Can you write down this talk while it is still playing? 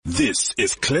This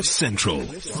is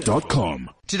CliffCentral.com.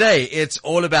 Today, it's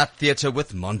all about theatre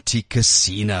with Monte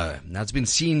Casino. Now, it's been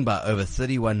seen by over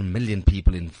 31 million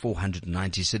people in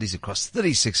 490 cities across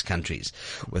 36 countries,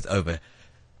 with over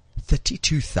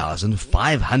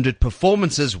 32,500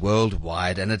 performances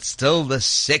worldwide, and it's still the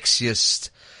sexiest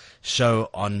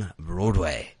show on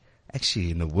Broadway.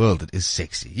 Actually, in the world, it is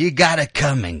sexy. You gotta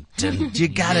Cummington. You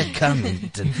gotta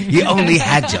Cummington. You only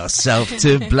had yourself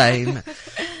to blame.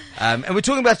 And we're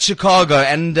talking about Chicago,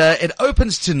 and it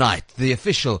opens tonight, the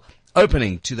official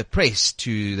opening to the press,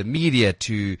 to the media,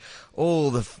 to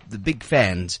all the big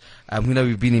fans. We know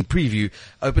we've been in preview.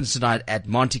 Opens tonight at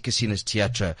Monte Casino's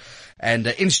Teatro. And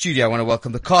in studio, I want to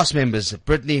welcome the cast members,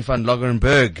 Brittany van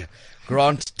Logerenberg,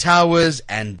 Grant Towers,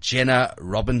 and Jenna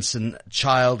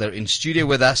Robinson-Child. They're in studio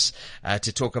with us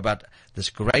to talk about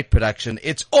this great production.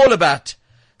 It's all about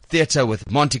theatre with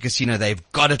Monte Casino. They've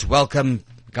got it. Welcome,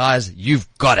 guys. You've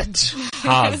got it.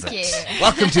 How's it?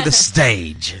 Welcome to the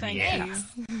stage. Thank you.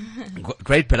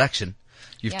 Great production.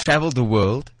 You've traveled the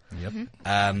world. Yep.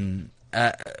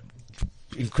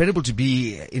 Incredible to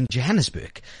be in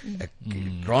Johannesburg.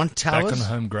 Grant Towers. Back on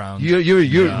home ground. You're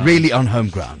really on home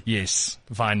ground. Yes,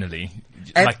 finally.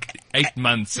 And like 8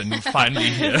 months and finally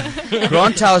here.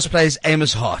 Grant Towers plays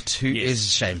Amos Hart, who is,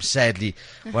 sadly,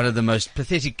 one of the most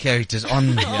pathetic characters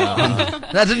on.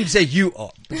 I didn't say you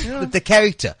are, but the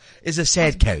character is a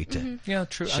sad character. Yeah,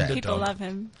 true. People love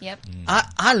him. Yep.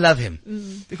 I love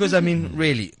him because, I mean,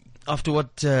 really, after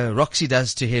what Roxy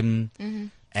does to him,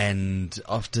 and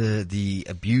after the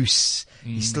abuse,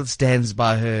 he still stands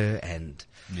by her, and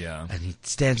he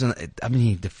stands on. I mean,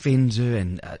 he defends her,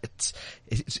 and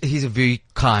he's a very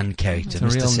kind character. It's a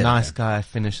Mr. real Settler. nice guy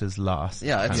finishes last.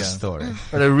 Yeah, kind it's of story.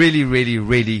 But a really, really,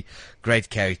 really great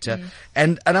character,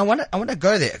 and I want to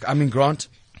go there. I mean, Grant,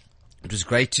 it was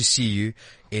great to see you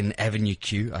in Avenue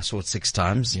Q. I saw it 6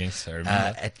 times. Yes, I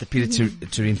remember. At the Peter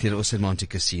Turin Theatre, also in Monte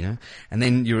Casino. And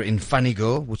then you were in Funny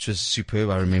Girl, which was superb.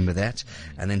 I remember that.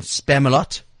 And then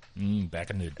Spamalot. Back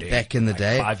in the day. Back in the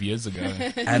day. 5 years ago.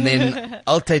 And then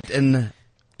Altyd in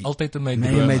Altyd in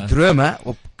my Drome.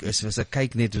 It was a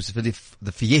cake net. It was for the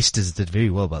Fiestas. Did very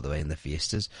well, by the way, in the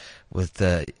Fiestas. With,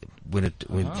 when it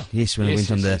went on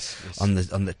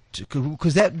the,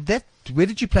 because that, where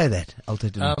did you play that?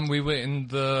 Altyd we were in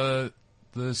the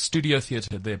studio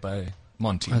theatre there by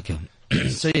Monty. Okay.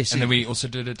 So yes, and then we also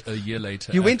did it a year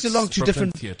later. You went along to Brooklyn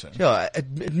different theatre. Yeah,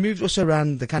 it moved also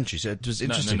around the country, so it was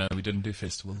interesting. No, we didn't do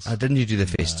festivals. Didn't you do the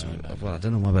festival? No. Well, I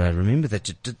don't know why, but I remember that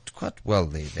you did quite well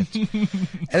there. And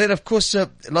then, of course,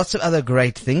 lots of other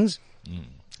great things.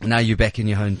 Now you're back in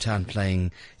your hometown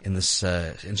playing in this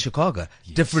in Chicago,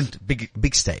 different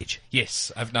big stage.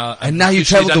 Yes, now you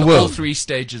travel the world. All 3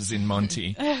 stages in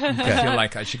Monty. I feel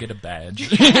like I should get a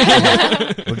badge.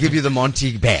 We'll give you the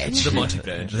Monty badge. The Monty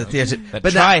badge. The theatre.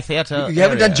 But Tri-theatre. You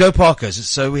haven't done Joe Parker's,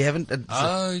 so we haven't.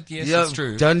 Oh, yes, that's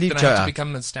true. Don't leave Then Joe I have out. to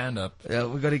become a stand-up. Yeah,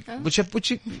 we got to. Which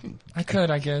I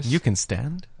could, I guess. You can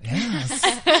stand. Yes.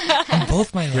 On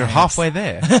both my legs. You're halfway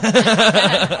there.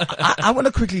 I want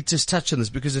to quickly just touch on this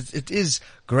because it is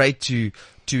great to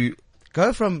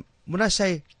go from, when I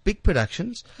say big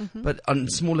productions, but in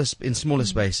smaller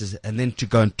spaces, and then to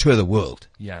go and tour the world.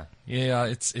 Yeah.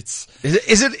 It's Is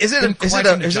it an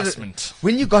adjustment.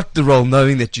 When you got the role,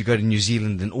 knowing that you go to New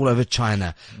Zealand and all over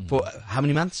China for how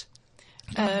many months?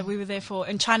 We were there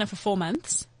in China for 4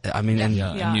 months. I mean, in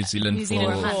New Zealand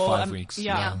for 5 weeks.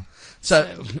 Yeah. So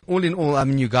all in all, I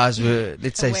mean, you guys were,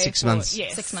 let's say, 6 months.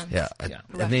 Yes. 6 months. Yeah.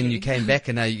 And then you came back,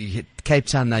 and now you hit Cape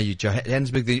Town, now you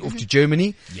Johannesburg, then off to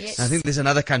Germany. Yes. And I think there's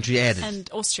another country added. And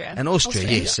Austria.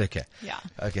 Yes, okay. Yeah.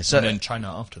 Okay, so. And then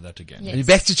China after that again. Yes. And you're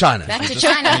back to China. Back to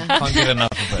China. Can't get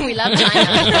enough of it. We love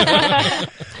China.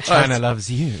 China loves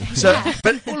you. So,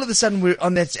 but all of a sudden we're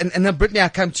on that, and now Brittany, I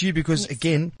come to you because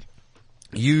again,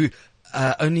 you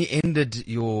only ended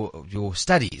your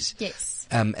studies. Yes.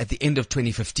 At the end of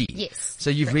 2015. Yes. So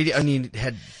you've really only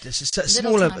had a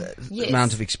smaller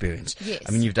amount of experience. Yes.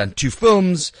 I mean, you've done 2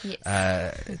 films.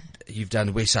 Yes. You've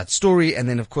done West Side Story, and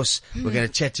then of course we're going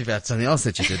to chat about something else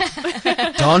that you did,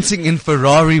 Dancing in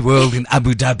Ferrari World in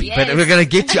Abu Dhabi. Yes. But we're going to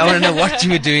get to. I want to know what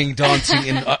you were doing dancing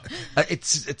in.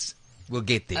 It's. We'll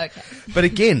get there. Okay. But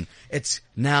again, it's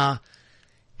now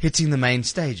hitting the main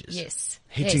stages. Yes.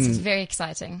 Yes, it's very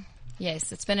exciting.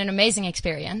 Yes, it's been an amazing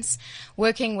experience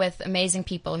working with amazing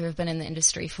people who have been in the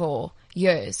industry for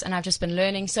years, and I've just been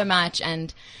learning so much,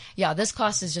 and this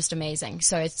cast is just amazing.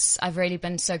 So I've really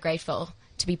been so grateful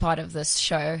to be part of this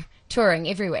show, touring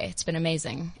everywhere. It's been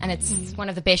amazing, and it's one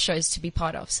of the best shows to be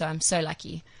part of, so I'm so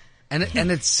lucky.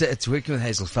 And it's working with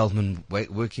Hazel Feldman,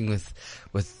 working with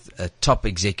top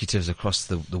executives across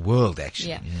the world, actually.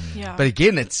 Yeah. Yeah. But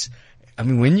again,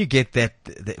 when you get that,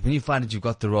 when you find that you've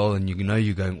got the role and you know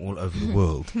you're going all over the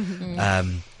world,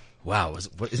 wow,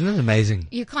 isn't it amazing?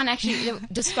 You can't actually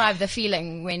describe the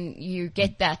feeling when you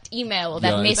get that email or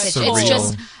that Yeah, it's message.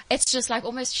 surreal. It's just like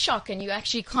almost shock, and you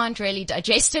actually can't really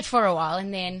digest it for a while,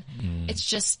 and then it's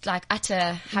just like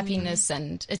utter happiness,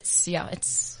 and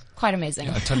it's quite amazing.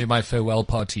 I tell you, my farewell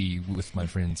party with my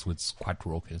friends was quite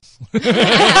raucous. They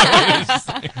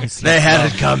had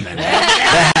it coming. They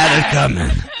had it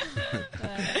coming.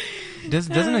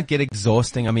 Doesn't it get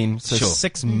exhausting? I mean, so Sure.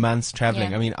 6 months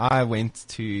traveling. Yeah. I mean, I went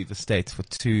to the States for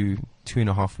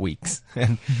 2.5 weeks.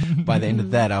 And by the end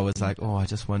of that, I was like, oh, I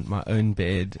just want my own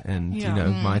bed and, Yeah.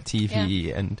 my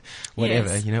TV and whatever,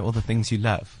 Yes. all the things you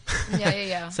love.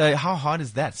 Yeah. So how hard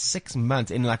is that? 6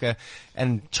 months in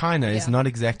and China is Yeah. not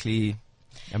exactly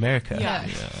America. Yeah,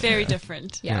 very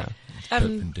different. Yeah. We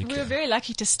Perpendicular. were very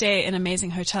lucky to stay in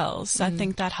amazing hotels. So I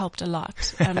think that helped a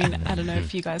lot. I mean, I don't know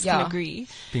if you guys can Yeah. agree.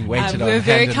 Being waited We on were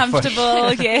very hand and foot.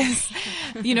 comfortable, yes.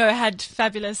 Had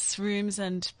fabulous rooms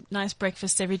and nice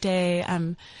breakfast every day.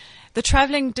 The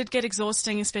traveling did get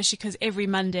exhausting, especially because every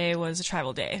Monday was a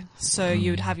travel day. So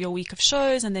you'd have your week of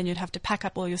shows, and then you'd have to pack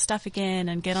up all your stuff again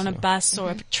and get on a bus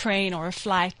or a train or a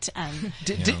flight. And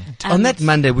On that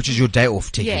Monday, which is your day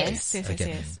off, technically.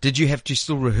 yes. Did you have to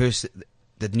still rehearse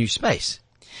the new space?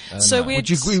 So we'd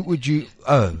Would you?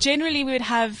 Oh, generally we would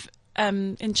have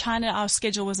in China our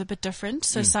schedule was a bit different.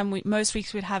 So most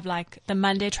weeks we'd have like the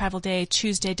Monday travel day,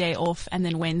 Tuesday day off, and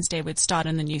then Wednesday we'd start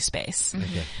in the new space.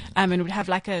 okay. And we'd have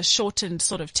like a shortened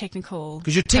sort of technical.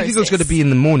 Because your technical's got to be in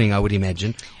the morning, I would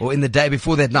imagine, or in the day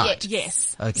before that night.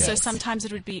 Yes. Okay. So sometimes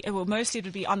it would be, mostly it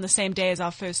would be on the same day as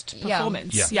our first Yeah.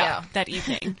 performance. Yeah. That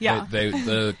evening. Yeah.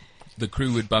 The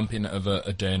crew would bump in over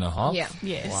a day and a half. Yeah.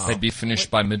 Yes. They'd be finished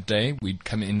by midday. We'd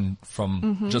come in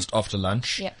from just after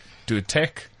lunch, Yeah. do a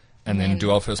tech, and then then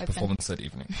do our first open. performance that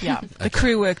evening. Yeah. The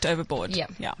crew worked overboard. Yeah.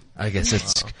 Yeah. I guess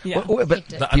it's. Yeah. But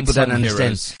The people don't unsung understand.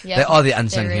 heroes. Yeah. They are the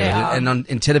unsung They really heroes. are. And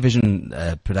in television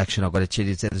production, I've got to tell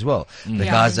you that as well. The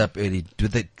Yeah. guys up early,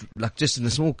 like just in a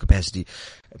small capacity.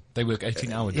 They work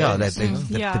 18-hour days.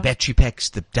 Yeah, the battery packs,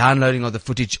 the downloading of the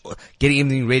footage, getting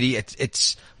everything ready.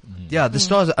 It's the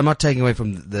stars. I'm not taking away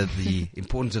from the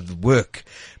importance of the work,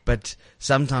 but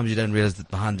sometimes you don't realize that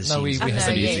behind the No, we scenes.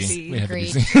 have it yes, easy. We have it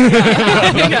agreed. easy.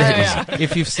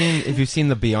 If you've seen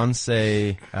the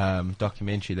Beyonce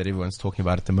documentary that everyone's talking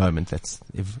about at the moment, that's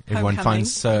everyone Homecoming.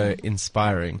 finds so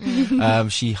inspiring.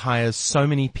 She hires so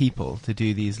many people to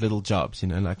do these little jobs.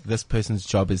 Like this person's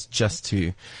job is just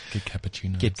to Get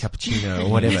cappuccino. get cappuccino or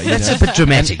whatever. That's a bit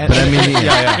dramatic, but I mean,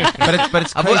 yeah. But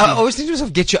it's crazy. I always think to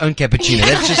myself, get your own cappuccino.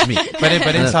 That's just me.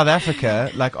 But in South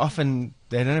Africa, like often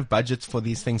they don't have budgets for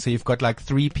these things, so you've got like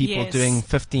 3 people Yes. doing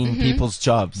 15 people's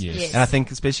jobs. Yes. Yes. And I think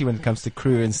especially when it comes to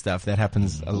crew and stuff, that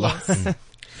happens a lot.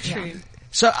 True.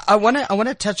 So I want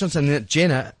to touch on something that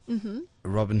Jenna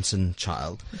Robinson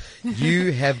Child,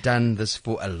 you have done this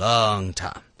for a long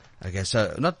time. Okay,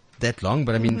 so not that long,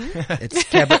 but I mean, it's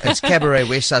Cabaret,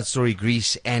 West Side Story,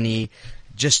 Grease, Annie,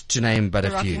 just to name but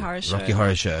The a Rocky few. Horror Show. Rocky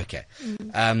Horror Show, okay.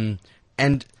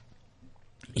 And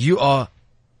you are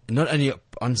not only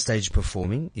on stage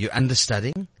performing, you're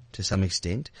understudying to some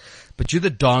extent, but you're the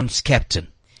dance captain.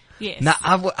 Yes. Now,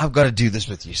 I've got to do this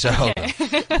with you. So, hold on.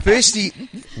 Firstly,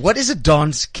 what is a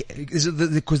dance? Is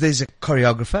it because there's a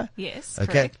choreographer? Yes.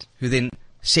 Okay. Correct. Who then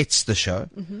sets the show.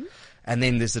 And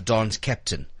then there's the dance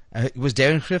captain. Was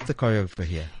Darren Cliff the choreographer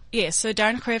here? Yes. So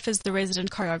Darren Kriff is the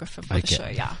resident choreographer for the show.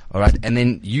 Yeah. All right. And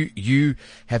then you're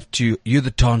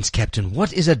the dance captain.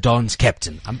 What is a dance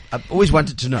captain? I've always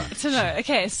wanted to know. So no.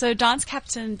 Okay. So dance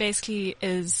captain basically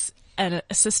is an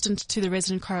assistant to the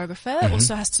resident choreographer.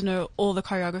 Also has to know all the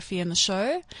choreography in the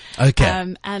show.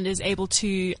 Okay. And is able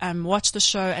to watch the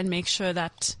show and make sure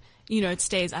that it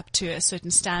stays up to a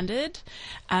certain standard.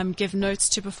 Give notes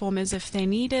to performers if they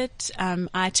need it.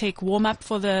 I take warm up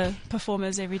for the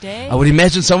performers every day. I would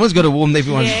imagine someone's got to warm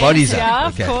everyone's Yes, bodies yeah,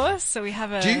 up. of course. So we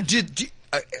have a.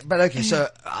 But okay, so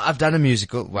I've done a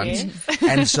musical once,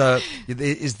 and so there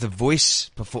is the voice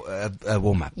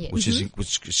warm up, Yes. which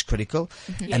is critical,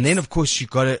 and then of course you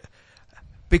got to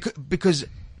because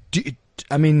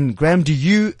Graham, do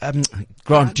you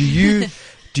Grant,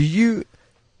 do you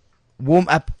warm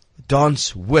up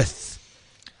dance with?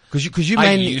 Because you I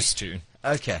mainly used to.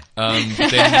 okay. Then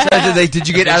So did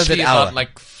you get out of that eventually hour? about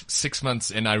like 6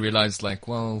 months in, I realized You're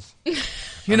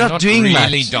I'm not doing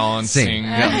really much. dancing.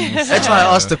 That's why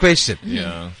I asked the question.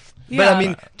 Yeah. But I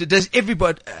mean, does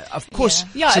everybody? Of course,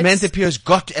 Yeah, Samantha it's- Pierce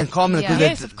got and Carmen. Yeah. because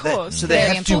Yes, of course. So they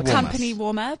Very have to full warm up. company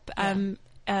warm up.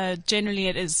 Generally,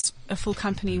 it is a full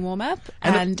company warm up,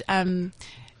 and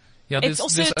Yeah, it's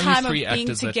also a there's only time of 3 being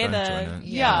actors that don't together. join it.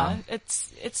 Yeah,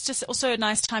 it's just also a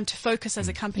nice time to focus as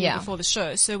a company Yeah. before the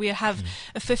show. So we have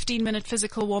a 15-minute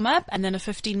physical warm up and then a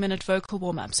 15-minute vocal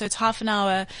warm up. So it's half an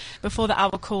hour before the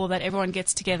hour call that everyone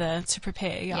gets together to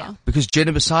prepare. Yeah. Because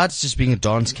Jenna, besides just being a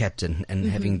dance captain and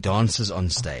having dancers on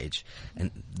stage, and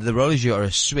the role is you are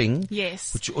a swing,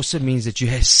 Yes. which also means that you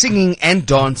have singing and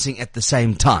dancing at the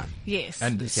same time. Yes.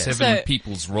 And So- 7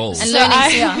 people's roles. And So learning, I-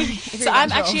 yeah, So I'm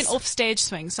everyone's actually an roles. off-stage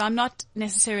swing. So I'm not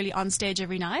necessarily on stage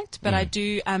every night, but I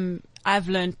do.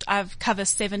 I've covered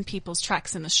 7 people's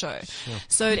tracks in the show.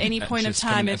 So at any And point of she's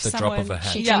time, coming if at the drop someone, of a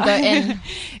hat. She can go in.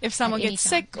 if someone at gets any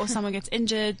sick or someone gets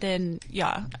injured, then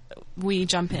we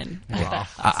jump in. Like that.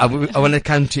 I want to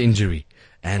come to injury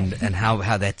and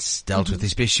how that's dealt with,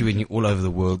 especially when you're all over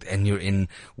the world and you're in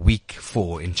week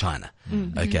 4 in China,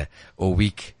 okay, or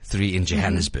week 3 in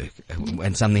Johannesburg,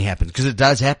 and something happens, because it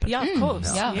does happen. Yeah, of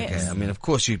course. Yeah. Yes. Okay, I mean, of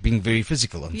course, you're being very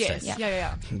physical on Yes. stage.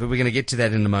 Yeah. But we're going to get to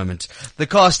that in a moment. The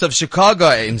cast of Chicago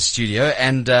are in studio,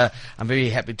 and I'm very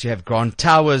happy to have Grant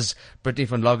Towers, Brittany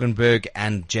von Logenberg,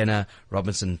 and Jenna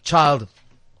Robinson-Child.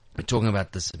 We're talking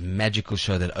about this magical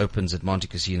show that opens at Monte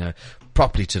Casino.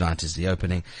 Properly tonight is the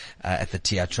opening at the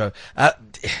Teatro.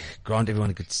 Grant,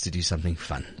 everyone gets to do something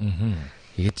fun. Mm-hmm.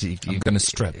 I'm going to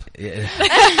strip.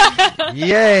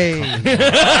 Yay!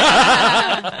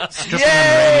 Stripping on the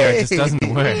radio, it just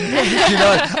doesn't work. You know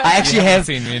what? I actually have,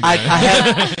 seen me, I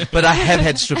have, but I have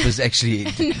had strippers actually.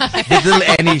 The little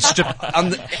Annie strip.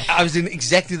 I was in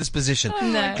exactly this position,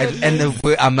 and they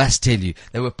were, I must tell you,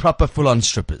 they were proper full-on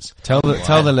strippers. Tell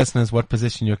the listeners what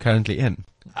position you're currently in.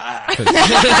 All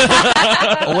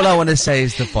I want to say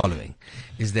is the following: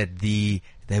 is that they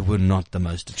were not the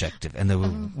most attractive, and they were.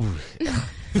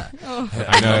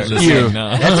 I know. Listening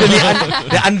now. That's when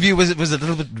the unview was a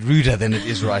little bit ruder than it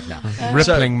is right now.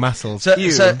 Rippling muscles. So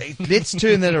let's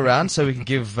turn that around so we can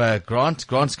give Grant.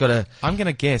 Grant's got I'm going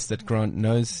to guess that Grant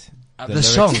knows the lyrics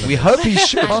song. of We it. hope he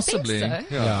should. Possibly. so.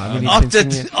 Yeah, I mean, he's been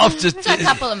singing it. After A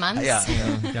couple of months. yeah.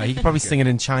 Yeah, he could probably sing it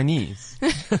in Chinese.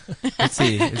 Let's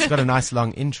see. It's got a nice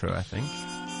long intro, I think.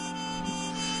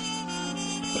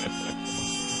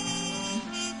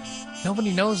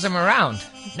 Nobody knows I'm around.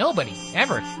 Nobody,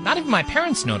 ever. Not even my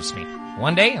parents noticed me.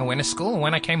 One day, I went to school, and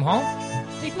when I came home,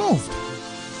 they'd moved.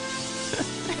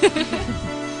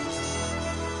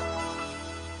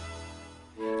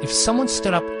 If someone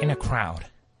stood up in a crowd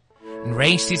and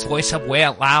raised his voice up way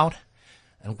out loud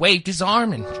and waved his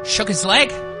arm and shook his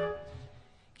leg,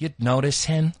 you'd notice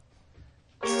him.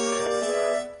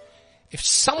 If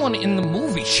someone in the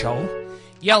movie show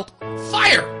yelled,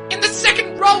 "Fire! In the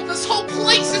second row, this whole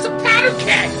place is a powder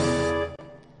keg!"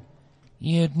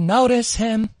 you'd notice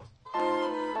him.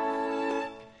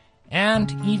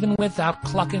 And even without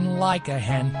clucking like a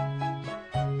hen,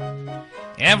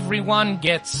 everyone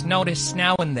gets noticed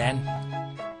now and then.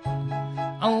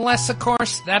 Unless, of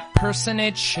course, that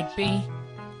personage should be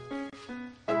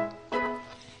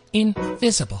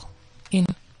invisible,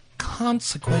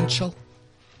 inconsequential.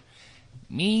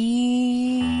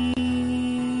 Me.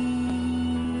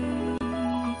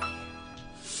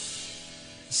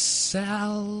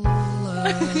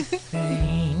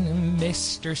 Cellophane,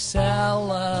 Mr.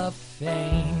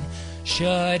 Cellophane,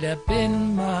 should have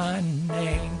been my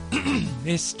name.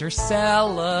 Mr.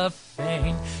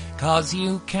 Cellophane, 'cause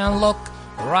you can look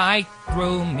right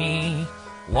through me,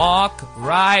 walk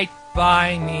right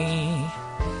by me,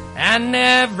 and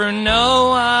never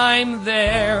know I'm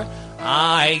there.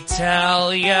 I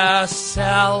tell ya,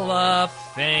 Cellophane,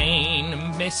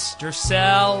 Mr.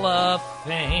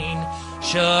 Cellophane,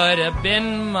 should have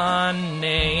been my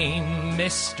name,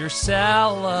 Mr.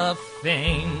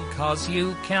 Cellophane, 'cause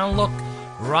you can look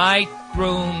right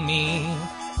through me,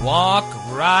 walk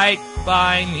right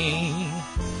by me,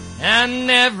 and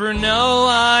never know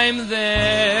I'm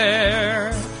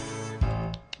there.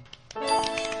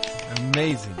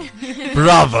 Amazing.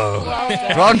 Bravo,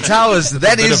 Grant Towers.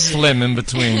 That Bit of is. phlegm in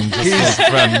between. Just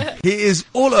from He is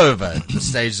all over the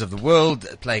stages of the world,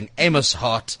 playing Amos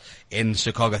Hart in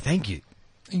Chicago. Thank you.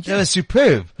 That was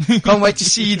superb. Can't wait to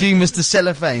see you doing Mr.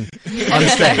 Cellophane on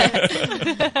stage.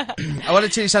 I want to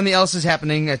tell you something else is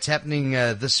happening. It's happening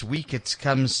this week. It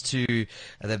comes to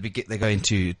they're going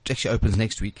to it actually opens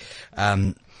next week.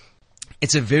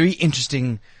 It's a very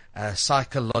interesting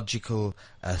psychological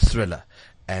thriller,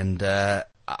 and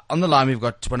on the line we've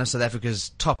got one of South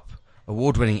Africa's top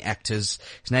award-winning actors.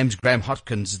 His name's Graham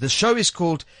Hopkins. The show is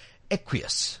called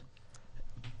Equius.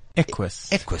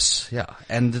 Equus. Yeah.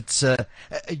 And it's,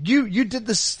 you did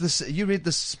this, you read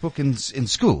this book in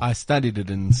school. I studied it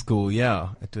in school, yeah.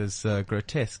 It was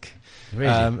grotesque.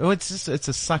 Really? It's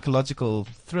a psychological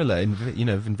thriller,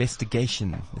 of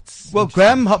investigation. Well,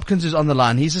 Graham Hopkins is on the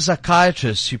line. He's a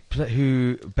psychiatrist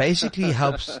who basically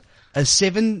helps a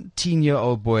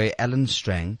 17-year-old boy, Alan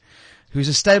Strang, who's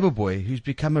a stable boy who's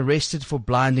become arrested for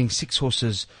blinding 6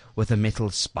 horses with a metal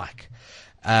spike.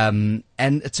 And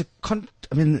it's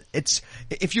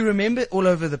if you remember all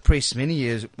over the press many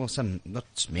years, well,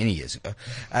 not many years ago,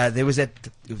 there was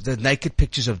the naked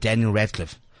pictures of Daniel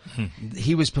Radcliffe.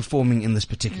 He was performing in this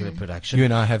particular production. You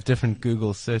and I have different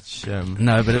Google search.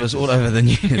 No, but it was all over the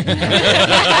news.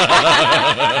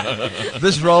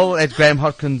 This role that Graham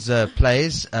Hopkins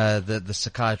plays, the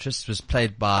psychiatrist, was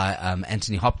played by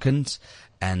Anthony Hopkins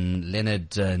and Leonard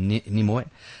Nimoy.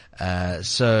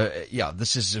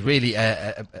 This is really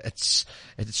it's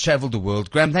traveled the world.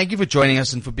 Graham, thank you for joining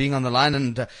us and for being on the line,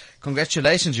 and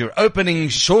congratulations. You're opening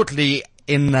shortly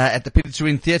at the Peter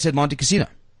Turin Theatre at Monte Casino.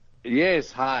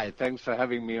 Yes, hi. Thanks for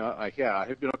having me here. I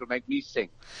hope you're not going to make me sing.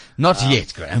 Not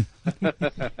yet, Graham.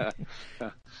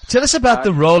 Tell us about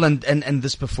the role and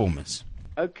this performance.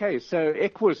 Okay, so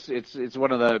Equus, it's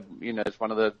one of the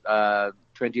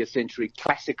 20th century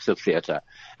classics of theatre,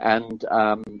 and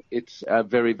it's a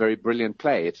very, very brilliant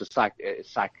play. It's a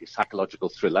psychological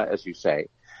thriller, as you say.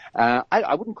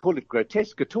 I wouldn't call it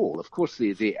grotesque at all. Of course,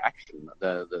 the action,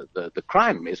 the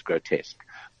crime is grotesque,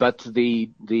 but the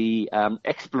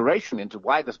exploration into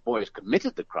why this boy has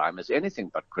committed the crime is anything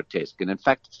but grotesque, and in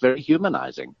fact, it's very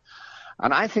humanizing.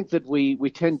 And I think that we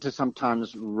tend to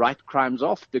sometimes write crimes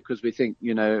off because we think,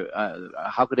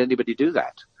 how could anybody do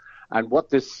that? And what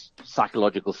this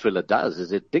psychological thriller does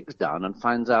is it digs down and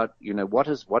finds out, what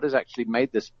has actually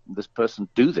made this person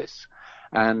do this.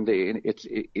 And it's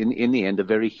in the end a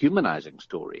very humanizing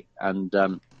story. And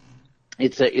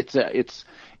it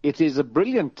is a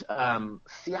brilliant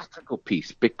theatrical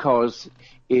piece because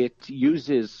it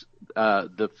uses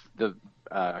the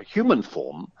human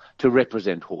form to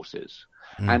represent horses.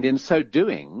 And in so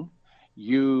doing,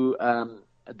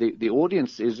 the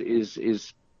audience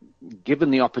is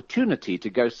given the opportunity to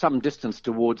go some distance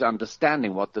towards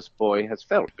understanding what this boy has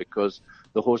felt, because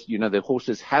the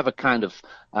horses have a kind of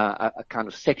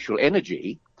sexual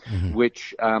energy,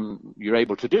 which you're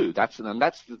able to do. That's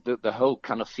the whole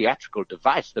kind of theatrical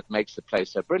device that makes the play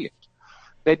so brilliant.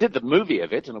 They did the movie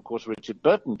of it, and of course Richard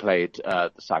Burton played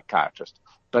the psychiatrist.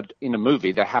 But in a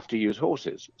movie, they have to use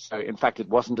horses. So, in fact, it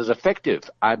wasn't as effective,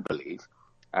 I believe,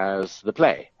 as the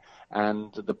play.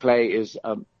 And the play is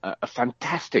a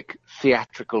fantastic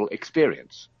theatrical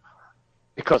experience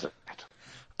because of that.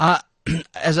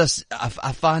 As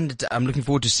I find it, I'm looking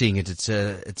forward to seeing it.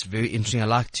 It's very interesting. I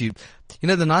like to,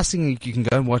 the nice thing, you can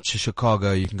go and watch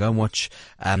Chicago, you can go and watch,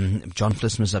 John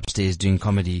Flismer's upstairs doing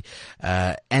comedy,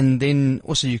 and then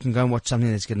also you can go and watch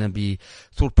something that's going to be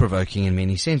thought-provoking in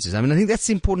many senses. I mean, I think that's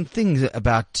the important thing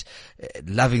about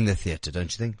loving the theatre,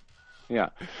 don't you think? Yeah,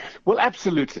 well,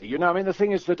 absolutely. The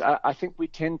thing is that I think we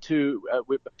tend to,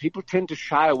 people tend to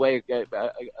shy away,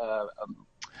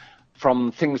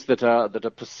 from things that are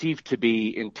perceived to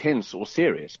be intense or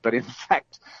serious, but in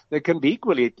fact they can be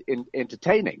equally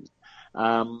entertaining,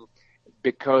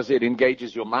 because it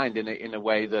engages your mind in a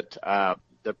way that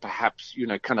perhaps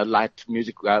kind of light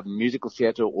musical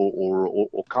theatre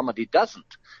or comedy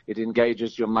doesn't. It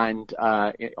engages your mind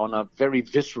on a very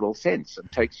visceral sense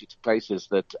and takes you to places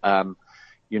that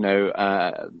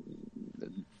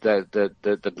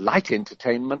the light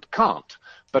entertainment can't.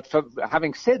 But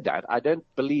having said that, I don't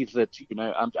believe that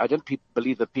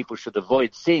believe that people should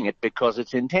avoid seeing it because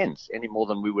it's intense any more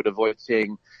than we would avoid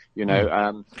seeing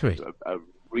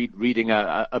reading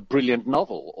a brilliant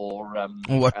novel or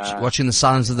watching The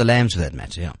Silence of the Lambs, for that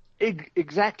matter. Yeah.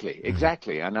 Exactly.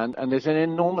 And there's an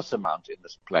enormous amount in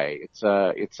this play.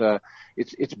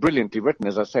 It's brilliantly written.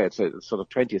 As I say, it's a sort of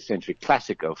 20th century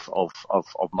classic of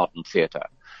modern theatre.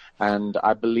 And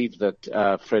I believe that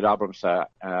Fred Abramser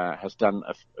has done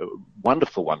a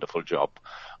wonderful, wonderful job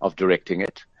of directing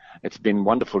it. It's been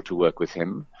wonderful to work with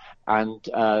him. And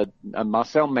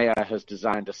Marcel Meyer has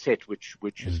designed a set which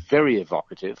is very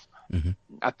evocative.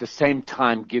 At the same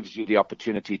time gives you the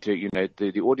opportunity to,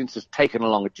 the audience is taken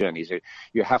along a journey. So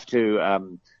you have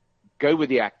to go with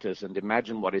the actors and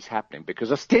imagine what is happening,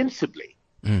 because ostensibly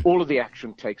all of the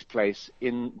action takes place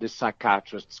in the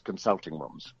psychiatrist's consulting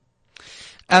rooms.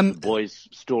 The boy's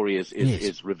story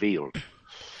is revealed.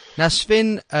 Now,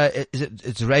 Sven,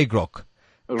 it's Rykrok.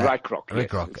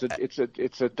 Rykrok. Yes.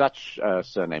 It's a Dutch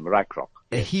surname, Rykrok.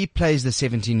 Yes. He plays the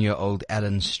 17-year-old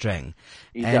Alan Strang.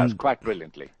 He does quite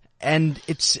brilliantly. And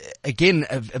it's, again,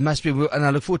 it must be, and I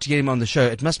look forward to getting him on the show,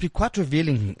 it must be quite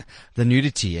revealing, the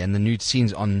nudity and the nude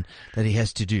scenes that he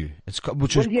has to do.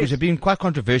 Which have been quite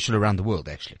controversial around the world,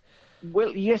 actually.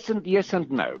 Well, yes and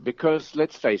no, because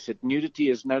let's face it, nudity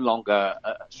is no longer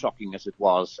shocking as it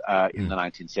was in the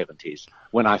 1970s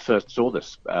when I first saw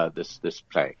this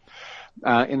play.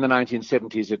 In the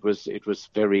 1970s, it was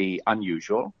very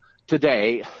unusual.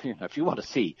 Today, if you want to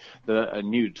see a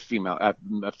nude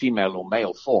female or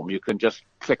male form, you can just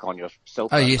click on your cell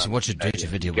phone. Oh yes, and watch a dirty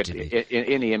video. Get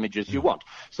any images you want.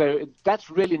 So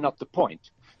that's really not the point.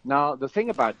 Now, the thing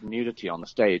about nudity on the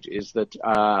stage is that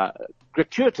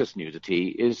gratuitous nudity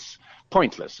is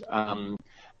pointless,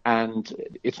 and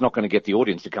it's not going to get the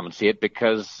audience to come and see it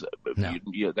because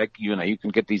you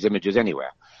can get these images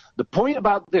anywhere. The point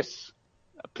about this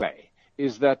play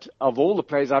is that of all the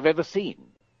plays I've ever seen,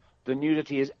 the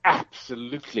nudity is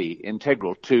absolutely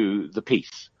integral to the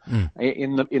piece.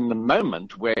 In the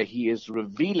moment where he is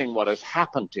revealing what has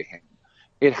happened to him,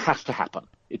 it has to happen.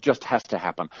 It just has to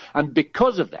happen. And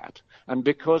because of that, and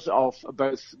because of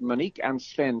both Monique and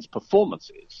Sven's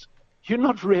performances, you're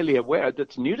not really aware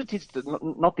that nudity is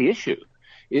not the issue.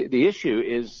 The issue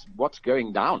is what's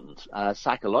going down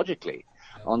psychologically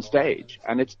on stage,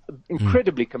 and it's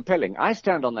incredibly compelling. I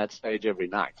stand on that stage every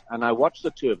night, and I watch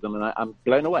the two of them, and I'm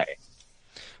blown away.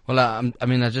 Well,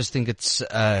 I just think it's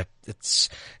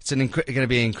going to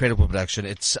be an incredible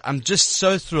production. I'm just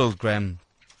so thrilled, Graham,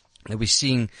 that we're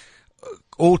seeing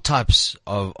all types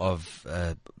of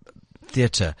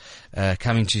theatre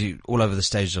coming to all over the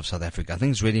stages of South Africa. I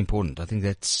think it's really important. I think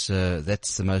that's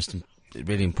the most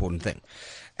really important thing.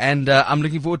 And I'm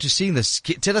looking forward to seeing this.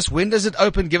 Tell us, when does it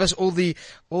open? Give us all the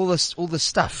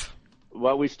stuff.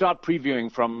 Well, we start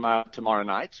previewing from tomorrow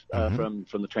night, from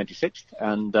the 26th,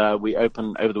 and we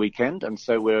open over the weekend, and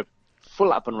so we're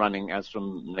full up and running as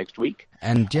from next week.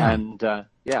 And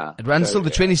it runs till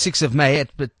the 26th of May.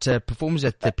 It performs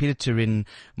at the Peter Turin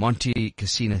Monte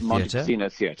Cassino Theatre. Monte Cassino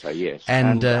Theatre, yes.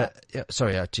 And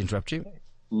sorry to interrupt you.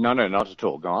 No, not at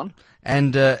all. Go on.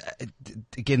 And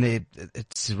again,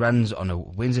 it runs on a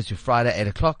Wednesday to Friday,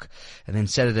 8:00, and then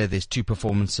Saturday there's 2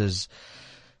 performances,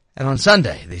 and on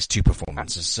Sunday there's 2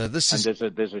 performances. So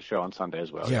there's a show on Sunday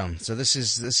as well. Yeah. So this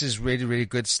is really, really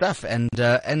good stuff. And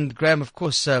Graham, of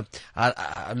course, I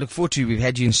look forward to. We've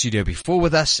had you in studio before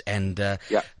with us, and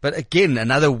but again,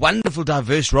 another wonderful,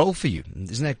 diverse role for you.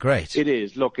 Isn't that great? It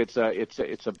is. Look, it's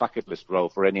a bucket list role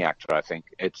for any actor. I think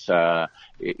it's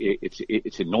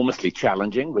enormously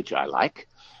challenging, which I like.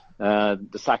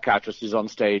 The psychiatrist is on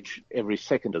stage every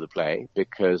second of the play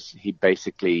because he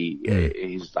basically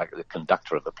he's like the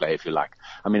conductor of the play, if you like.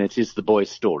 I mean, it is the boy's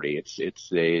story.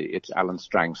 It's Alan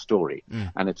Strang's story,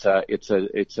 and it's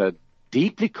a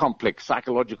deeply complex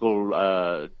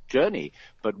psychological journey,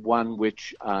 but one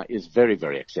which is very,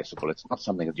 very accessible. It's not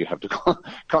something that you have to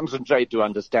concentrate to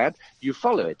understand. You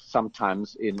follow it,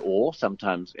 sometimes in awe,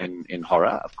 sometimes in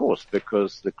horror, of course,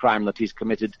 because the crime that he's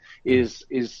committed is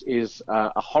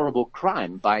a horrible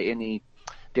crime by any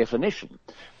definition.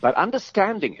 But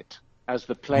understanding it, as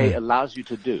the play allows you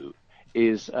to do,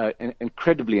 is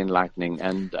incredibly enlightening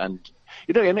and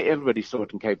everybody saw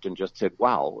it in Cape Town, just said,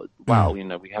 wow,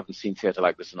 we haven't seen theatre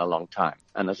like this in a long time.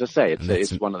 And as I say,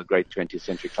 it's one of the great 20th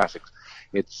century classics.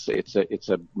 It's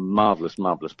a marvelous,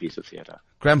 marvelous piece of theatre.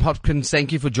 Graham Hopkins,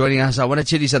 thank you for joining us. I want to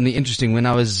tell you something interesting. When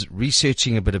I was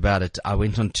researching a bit about it, I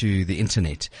went onto the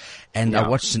internet and I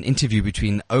watched an interview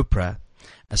between Oprah,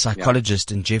 a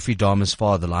psychologist, and Jeffrey Dahmer's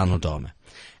father, Lionel Dahmer.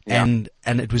 Yeah. And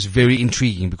it was very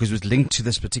intriguing because it was linked to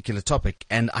this particular topic.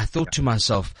 And I thought to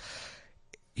myself,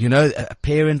 a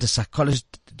parent, a psychologist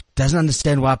doesn't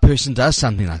understand why a person does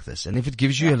something like this. And if it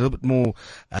gives you a little bit more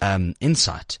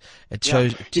insight, it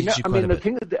teaches you quite a bit. The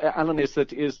thing, Alan, is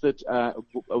that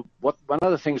one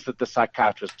of the things that the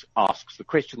psychiatrist asks, the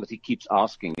question that he keeps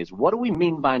asking is, what do we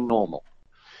mean by normal?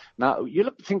 Now,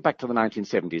 think back to the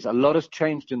 1970s. A lot has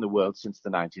changed in the world since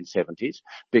the 1970s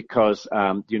because,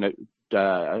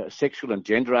 sexual and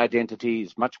gender identity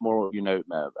is much more,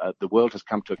 the world has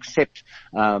come to accept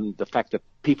the fact that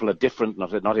people are different,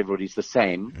 not everybody's the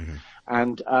same. Mm-hmm.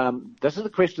 And this is the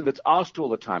question that's asked all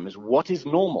the time, is what is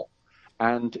normal?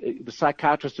 And the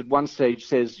psychiatrist at one stage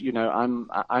says, I'm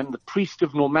the priest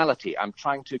of normality. I'm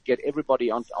trying to get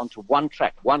everybody onto one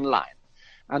track, one line.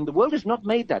 And the world is not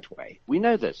made that way. We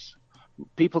know this.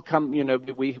 People come,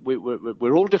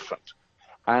 we're all different.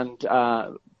 And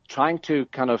trying to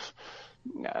kind of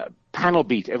panel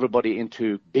beat everybody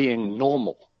into being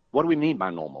normal what do we mean by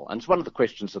normal? And it's one of the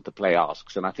questions that the play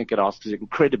asks, and I think it asks it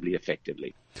incredibly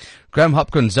effectively. Graham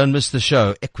Hopkins, don't miss the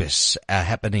show, Equus,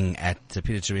 happening at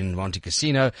Peter Turin Monte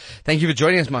Casino. Thank you for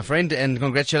joining us, my friend, and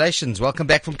congratulations. Welcome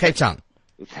back from Cape Town.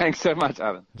 Thanks so much,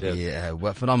 Alan. Yeah,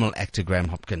 phenomenal actor Graham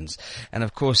Hopkins. And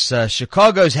of course,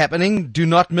 Chicago's happening. Do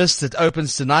not miss it.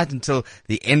 Opens tonight until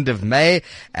the end of May.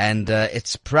 And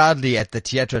it's proudly at the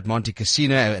Teatro at Monte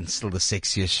Casino, and still the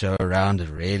sexiest show around. It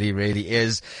really, really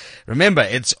is. Remember,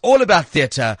 it's all about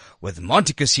theatre with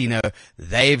Monte Casino.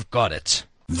 They've got it.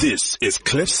 This is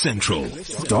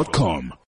CliffCentral.com.